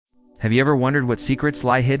Have you ever wondered what secrets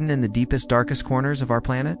lie hidden in the deepest, darkest corners of our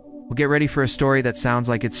planet? Well, get ready for a story that sounds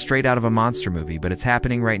like it's straight out of a monster movie, but it's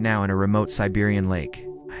happening right now in a remote Siberian lake.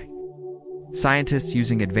 Scientists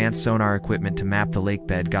using advanced sonar equipment to map the lake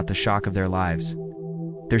bed got the shock of their lives.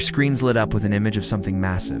 Their screens lit up with an image of something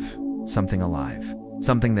massive, something alive,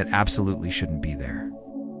 something that absolutely shouldn't be there.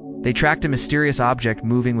 They tracked a mysterious object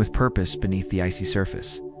moving with purpose beneath the icy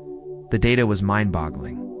surface. The data was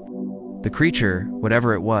mind-boggling. The creature,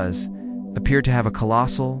 whatever it was, appeared to have a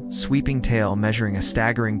colossal, sweeping tail measuring a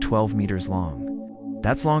staggering 12 meters long.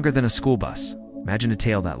 That's longer than a school bus. Imagine a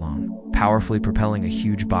tail that long, powerfully propelling a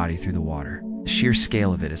huge body through the water. The sheer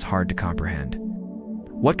scale of it is hard to comprehend.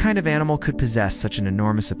 What kind of animal could possess such an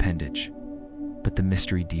enormous appendage? But the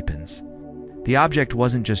mystery deepens. The object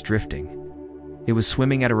wasn't just drifting. It was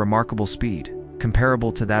swimming at a remarkable speed,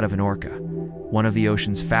 comparable to that of an orca, one of the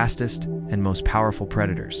ocean's fastest and most powerful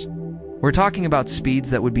predators. We're talking about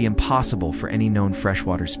speeds that would be impossible for any known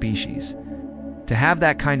freshwater species. To have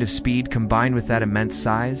that kind of speed combined with that immense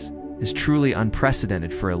size is truly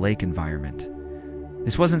unprecedented for a lake environment.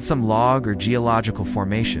 This wasn't some log or geological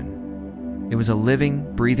formation. It was a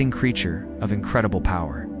living, breathing creature of incredible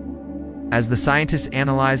power. As the scientists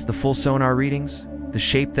analyzed the full sonar readings, the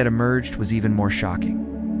shape that emerged was even more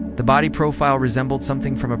shocking. The body profile resembled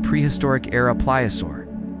something from a prehistoric era pliosaur.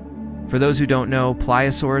 For those who don't know,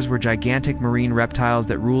 pliosaurs were gigantic marine reptiles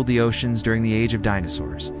that ruled the oceans during the age of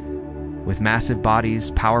dinosaurs. With massive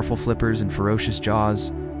bodies, powerful flippers, and ferocious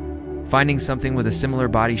jaws, finding something with a similar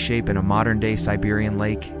body shape in a modern-day Siberian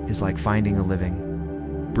lake is like finding a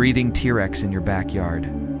living, breathing T-Rex in your backyard.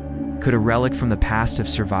 Could a relic from the past have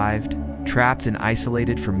survived, trapped and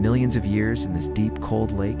isolated for millions of years in this deep,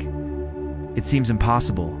 cold lake? It seems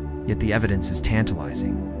impossible, yet the evidence is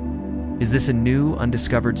tantalizing. Is this a new,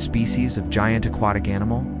 undiscovered species of giant aquatic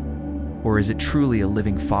animal? Or is it truly a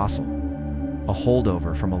living fossil, a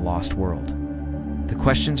holdover from a lost world? The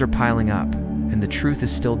questions are piling up, and the truth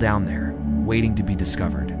is still down there, waiting to be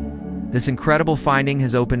discovered. This incredible finding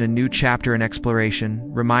has opened a new chapter in exploration,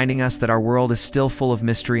 reminding us that our world is still full of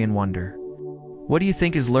mystery and wonder. What do you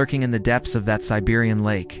think is lurking in the depths of that Siberian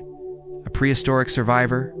lake? A prehistoric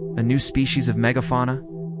survivor? A new species of megafauna?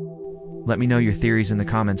 Let me know your theories in the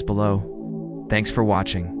comments below. Thanks for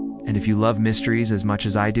watching, and if you love mysteries as much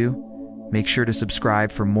as I do, make sure to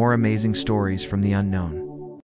subscribe for more amazing stories from the unknown.